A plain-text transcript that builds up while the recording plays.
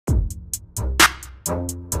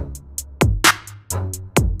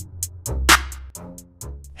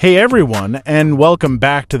Hey everyone, and welcome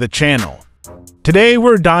back to the channel. Today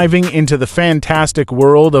we're diving into the fantastic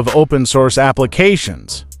world of open source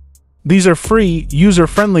applications. These are free,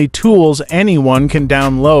 user-friendly tools anyone can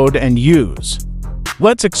download and use.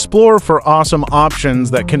 Let's explore for awesome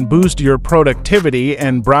options that can boost your productivity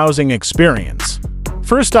and browsing experience.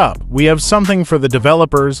 First up, we have something for the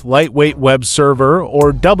developers, Lightweight Web Server,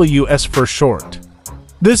 or WS for short.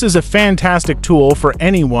 This is a fantastic tool for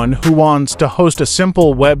anyone who wants to host a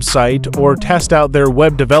simple website or test out their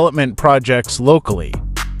web development projects locally.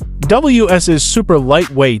 WS is super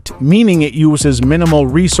lightweight, meaning it uses minimal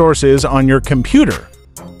resources on your computer.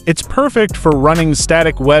 It's perfect for running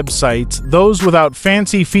static websites, those without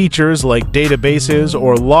fancy features like databases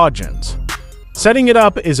or logins. Setting it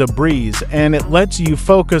up is a breeze, and it lets you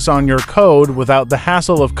focus on your code without the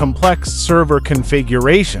hassle of complex server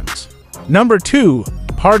configurations. Number 2.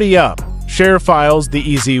 Party Up. Share files the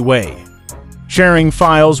easy way. Sharing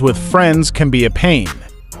files with friends can be a pain.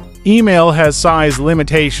 Email has size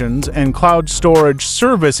limitations, and cloud storage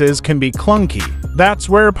services can be clunky. That's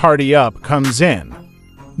where Party Up comes in.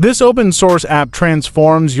 This open source app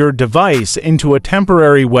transforms your device into a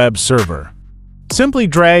temporary web server. Simply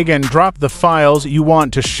drag and drop the files you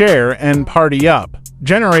want to share, and Party Up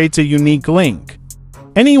generates a unique link.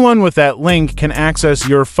 Anyone with that link can access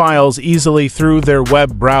your files easily through their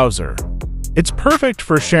web browser. It's perfect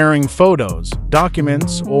for sharing photos,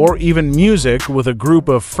 documents, or even music with a group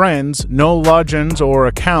of friends, no logins or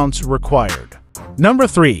accounts required. Number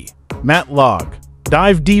 3. MatLog.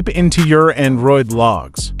 Dive deep into your Android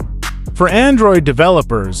logs. For Android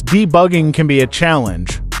developers, debugging can be a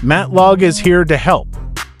challenge. MatLog is here to help.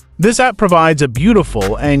 This app provides a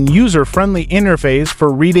beautiful and user-friendly interface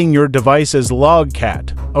for reading your device's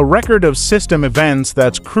logcat, a record of system events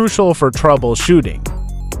that's crucial for troubleshooting.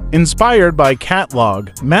 Inspired by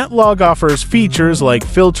Catlog, MatLog offers features like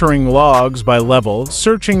filtering logs by level,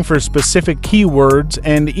 searching for specific keywords,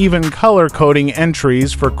 and even color-coding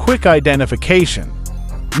entries for quick identification.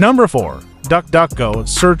 Number 4. DuckDuckGo.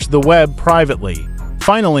 Search the web privately.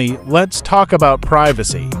 Finally, let's talk about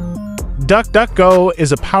privacy. DuckDuckGo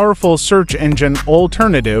is a powerful search engine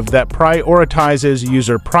alternative that prioritizes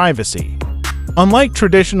user privacy. Unlike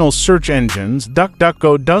traditional search engines,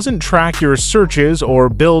 DuckDuckGo doesn't track your searches or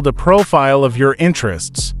build a profile of your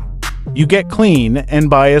interests. You get clean,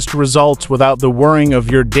 unbiased results without the worrying of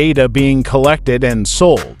your data being collected and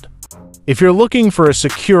sold. If you're looking for a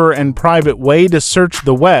secure and private way to search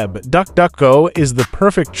the web, DuckDuckGo is the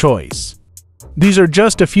perfect choice. These are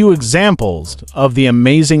just a few examples of the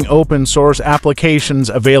amazing open-source applications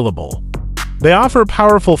available. They offer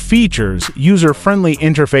powerful features, user-friendly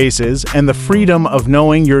interfaces, and the freedom of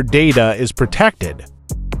knowing your data is protected.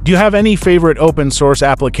 Do you have any favorite open-source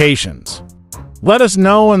applications? Let us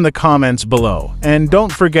know in the comments below, and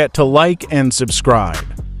don't forget to like and subscribe.